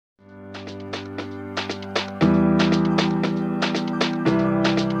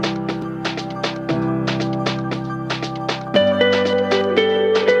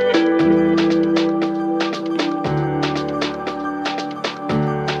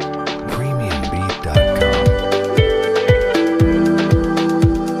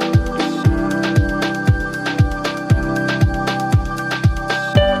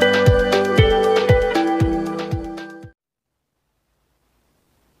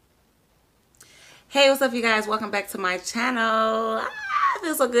Hey, what's up, you guys? Welcome back to my channel. It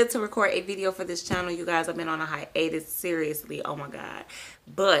feels so good to record a video for this channel, you guys. I've been on a hiatus, seriously. Oh my god.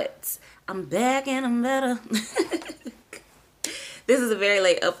 But I'm back and I'm better. This is a very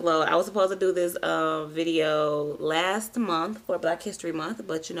late upload. I was supposed to do this video last month for Black History Month,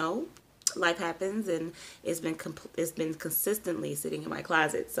 but you know, life happens and it's been consistently sitting in my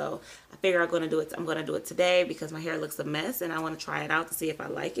closet. So I figure I'm gonna do it today because my hair looks a mess and I want to try it out to see if I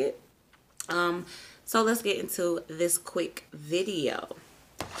like it. So let's get into this quick video.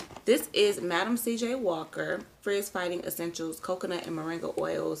 This is Madam CJ Walker Frizz Fighting Essentials Coconut and Moringa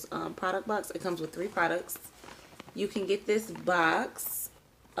Oils product box. It comes with 3 products. You can get this box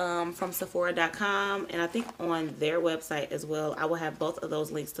from Sephora.com and I think on their website as well. I will have both of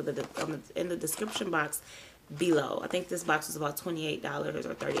those links to in the description box below. I think this box is about $28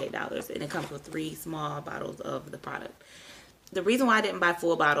 or $38 and it comes with 3 small bottles of the product. The reason why I didn't buy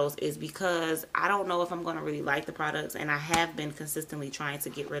full bottles is because I don't know if I'm going to really like the products, and I have been consistently trying to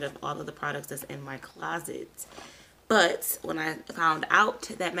get rid of all of the products that's in my closet. But when I found out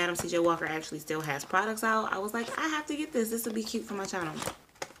that Madam CJ Walker actually still has products out, I was like, I have to get this. This would be cute for my channel.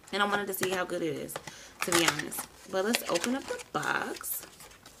 And I wanted to see how good it is, to be honest. But let's open up the box.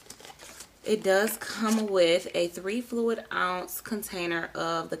 It does come with a 3 fluid ounce container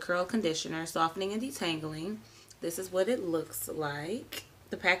of the curl conditioner, softening and detangling. This is what it looks like.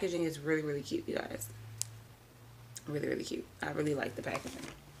 The packaging is really, really cute, you guys. Really, really cute. I really like the packaging.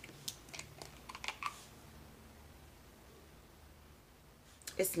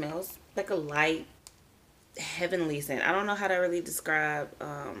 It smells like a light, heavenly scent. I don't know how to really describe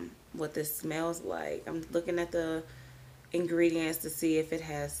what this smells like. I'm looking at the ingredients to see if it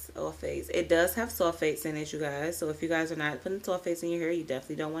has sulfates. It does have sulfates in it, you guys. So if you guys are not putting sulfates in your hair, you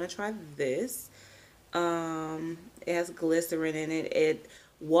definitely don't want to try this. It has glycerin in it.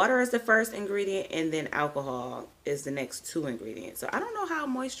 Water is the first ingredient and then alcohol is the next 2 ingredients. So I don't know how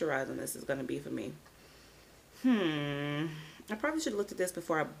moisturizing this is going to be for me. I probably should have looked at this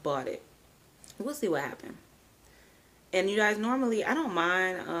before I bought it. We'll see what happens. And you guys, normally I don't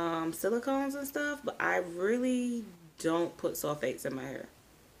mind silicones and stuff, but I really don't put sulfates in my hair.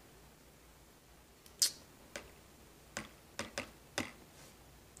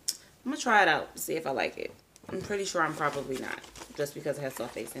 I'm going to try it out to see if I like it. I'm pretty sure I'm probably not, just because it has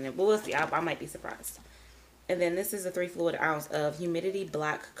sulfates in it. But we'll see. I might be surprised. And then this is a 3 fluid ounce of Humidity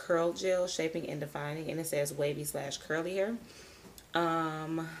Black Curl Gel, Shaping and Defining. And it says wavy/curly hair.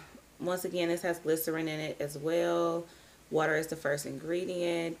 Once again, this has glycerin in it as well. Water is the first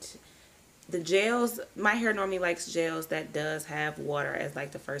ingredient. The gels, my hair normally likes gels that does have water as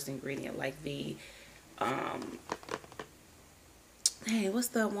like the first ingredient. Like the... hey, what's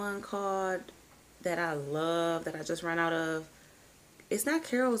the one called that I love that I just ran out of? It's not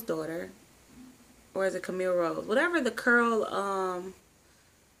Carol's Daughter, or is it Camille Rose? Whatever the curl, I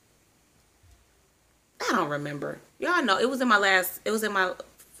don't remember. Y'all know it was in my last. It was in my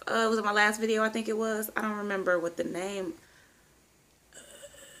last video. I think it was. I don't remember what the name.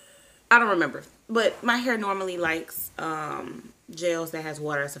 I don't remember. But my hair normally likes gels that has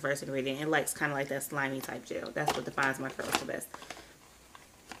water as the first ingredient. It likes kind of like that slimy type gel. That's what defines my curls the best.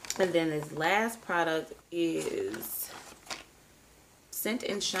 And then this last product is Scent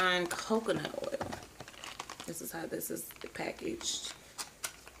and Shine Coconut Oil. This is how this is packaged.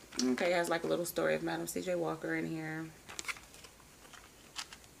 Okay, it has like a little story of Madam CJ Walker in here.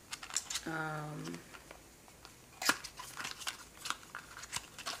 Oh,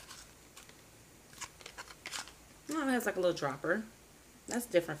 it has like a little dropper. That's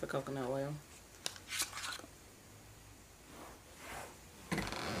different for coconut oil.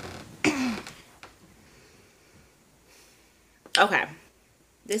 Okay,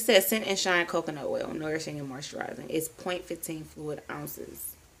 this says Scent and Shine Coconut Oil, nourishing and moisturizing. It's 0.15 fluid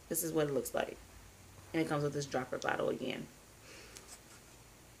ounces. This is what it looks like. And it comes with this dropper bottle again.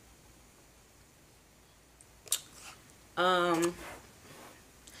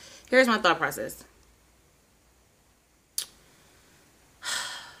 Here's my thought process.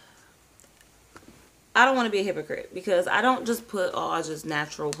 I don't want to be a hypocrite because I don't just put all just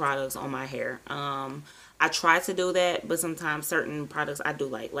natural products on my hair. I try to do that, but sometimes certain products I do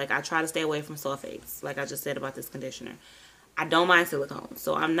like. Like I try to stay away from sulfates, like I just said about this conditioner. I don't mind silicone,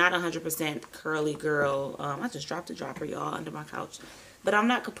 so I'm not 100% curly girl. I just dropped a dropper, y'all, under my couch. But I'm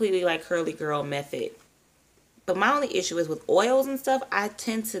not completely like curly girl method. But my only issue is with oils and stuff, I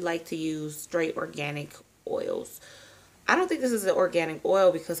tend to like to use straight organic oils. I don't think this is an organic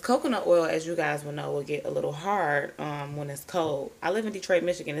oil because coconut oil, as you guys will know, will get a little hard when it's cold. I live in Detroit,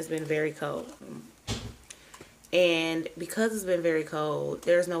 Michigan. It's been very cold. And because it's been very cold,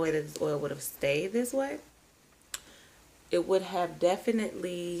 there's no way that this oil would have stayed this way. It would have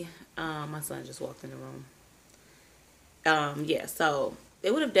definitely, my son just walked in the room. Yeah, so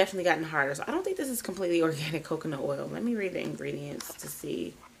it would have definitely gotten harder. So I don't think this is completely organic coconut oil. Let me read the ingredients to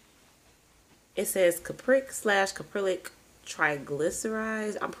see. It says caprylic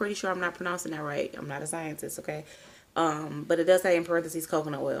triglycerides. I'm pretty sure I'm not pronouncing that right. I'm not a scientist, okay? But it does say in parentheses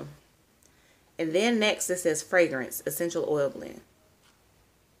coconut oil. And then next it says fragrance, essential oil blend.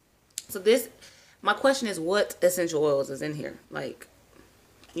 So this, my question is, what essential oils is in here? Like,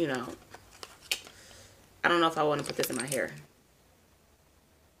 you know, I don't know if I want to put this in my hair.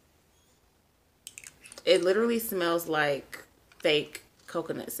 It literally smells like fake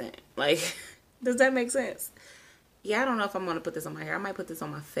coconut scent. Like, does that make sense? Yeah, I don't know if I'm going to put this on my hair. I might put this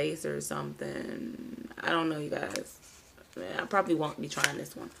on my face or something. I don't know, you guys. I probably won't be trying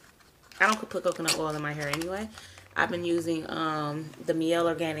this one. I don't put coconut oil in my hair anyway. I've been using the Miel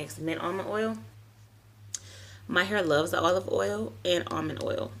Organics Mint Almond Oil. My hair loves the olive oil and almond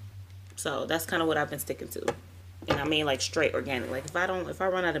oil. So that's kind of what I've been sticking to. And I mean like straight organic. Like if I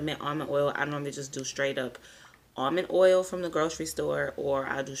run out of mint almond oil, I normally just do straight up almond oil from the grocery store, or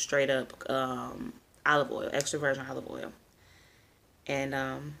I'll do straight up olive oil, extra virgin olive oil.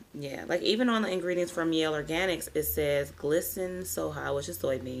 And yeah, like even on the ingredients for Miel Organics, it says glisten soja, which is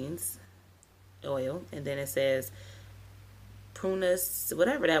soybeans oil, and then it says prunus,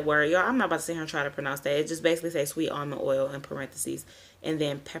 whatever that word, y'all, I'm not about to sit here and try to pronounce that. It just basically says sweet almond oil in parentheses, and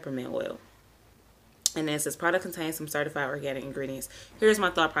then peppermint oil. And then it says product contains some certified organic ingredients. Here's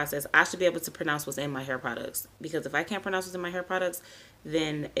my thought process. I should be able to pronounce what's in my hair products, because if I can't pronounce what's in my hair products,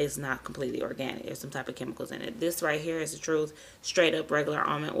 then it's not completely organic. There's some type of chemicals in it. This right here is the truth. Straight up regular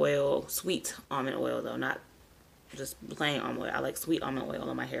almond oil, sweet almond oil though, not just plain almond oil. I like sweet almond oil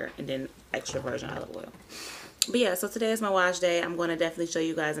on my hair, and then extra virgin olive oil. But yeah, so today is my wash day. I'm going to definitely show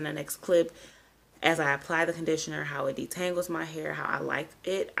you guys in the next clip as I apply the conditioner, how it detangles my hair, how I like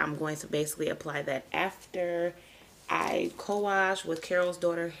it. I'm going to basically apply that after I co-wash with Carol's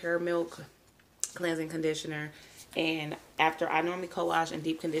Daughter Hair Milk Cleansing Conditioner. And after I normally co-wash and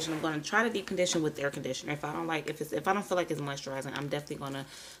deep condition, I'm going to try to deep condition with their conditioner. If I don't feel like it's moisturizing, I'm definitely going to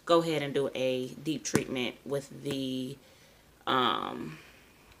go ahead and do a deep treatment with the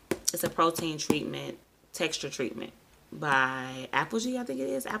it's a protein treatment, texture treatment by Apogee, I think it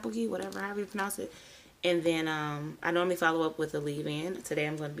is, Apogee, whatever, however you pronounce it. And then I normally follow up with a leave-in. Today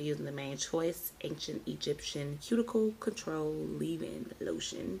I'm going to be using the Main Choice Ancient Egyptian Cuticle Control Leave-In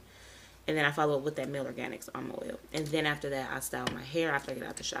Lotion. And then I follow up with that Miel Organics almond oil. And then after that, I style my hair after I get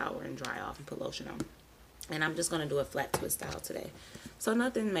out the shower and dry off and put lotion on. And I'm just going to do a flat twist style today. So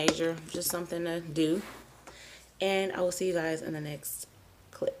nothing major, just something to do. And I will see you guys in the next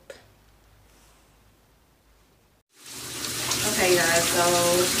clip. Okay guys, so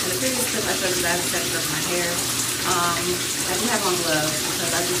in the previous clip I showed you guys the texture of my hair. I do have on gloves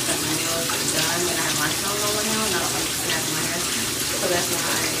because I just got my nails done and I have my nails over now and I don't like to snap my hair. So that's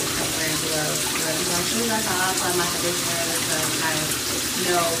why I'm wearing gloves. But I'm going to show you guys how I apply my conditioner because I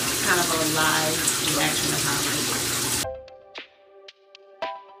know kind of a live reaction of how I do it.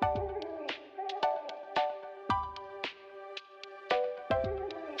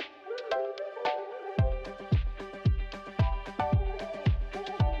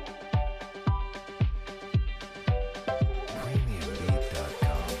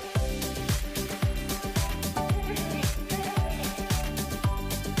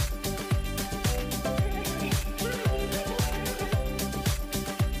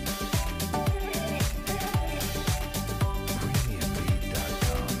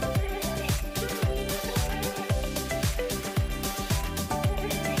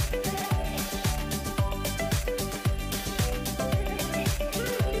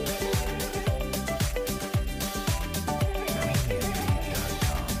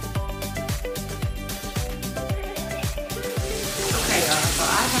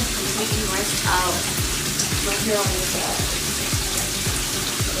 Rinsed out my hair on the side.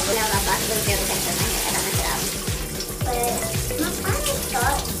 Whenever I thought it was really good for my hair, I rinse it out. But my final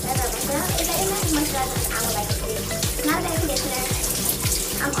thought as I rinse it out is that it might be moisturizing I would like to do. It's not a bad conditioner.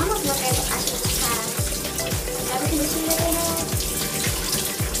 I'm almost wondering if I should just try another conditioner that they have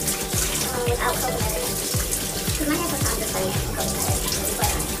without coconut in it. Because my hair sometimes just like coconut in it, to be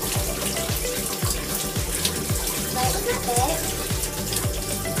quite honest. But it's not bad.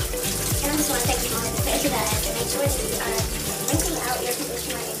 And I just want to take a moment to say to you guys to make sure that you are rinsing out your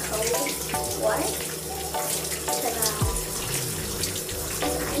conditioner in cold water. Because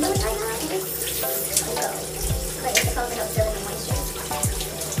I know it's right now, and it's go. But it's supposed to help fill in the moisture.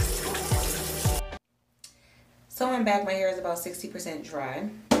 my back, my hair is about 60% dry.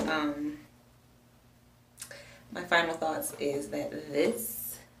 My final thoughts is that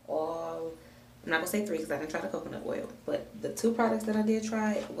this all, I'm not gonna say 3 because I didn't try the coconut oil, but the 2 products that I did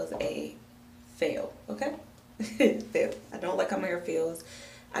try was a fail. Okay. Fail. I don't like how my hair feels.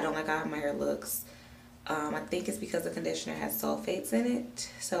 I don't like how my hair looks. I think it's because the conditioner has sulfates in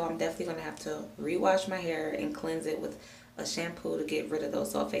it, so I'm definitely gonna have to rewash my hair and cleanse it with a shampoo to get rid of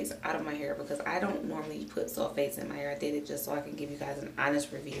those sulfates out of my hair, because I don't normally put sulfates in my hair. I did it just so I can give you guys an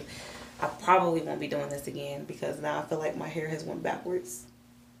honest review. I probably won't be doing this again because now I feel like my hair has went backwards.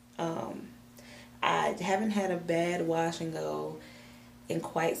 I haven't had a bad wash and go in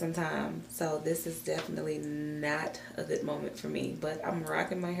quite some time, so this is definitely not a good moment for me, but I'm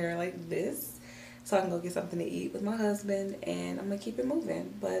rocking my hair like this so I can go get something to eat with my husband, and I'm gonna keep it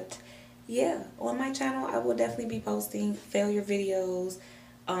moving. But yeah, on my channel I will definitely be posting failure videos,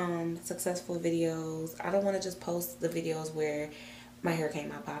 successful videos. I don't want to just post the videos where my hair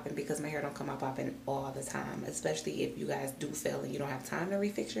came out popping, because my hair don't come out popping all the time, especially if you guys do fail and you don't have time to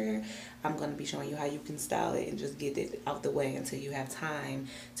refix your hair. I'm going to be showing you how you can style it and just get it out the way until you have time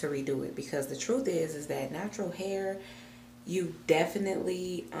to redo it, because the truth is that natural hair, you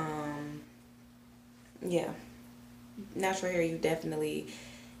definitely yeah, natural hair,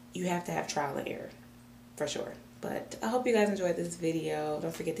 you have to have trial and error for sure. But I hope you guys enjoyed this video.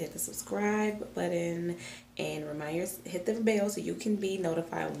 Don't forget to hit the subscribe button and hit the bell so you can be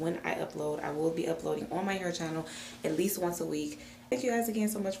notified when I upload. I will be uploading on my hair channel at least once a week. Thank you guys again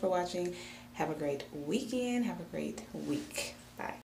so much for watching. Have a great weekend. Have a great week. Bye.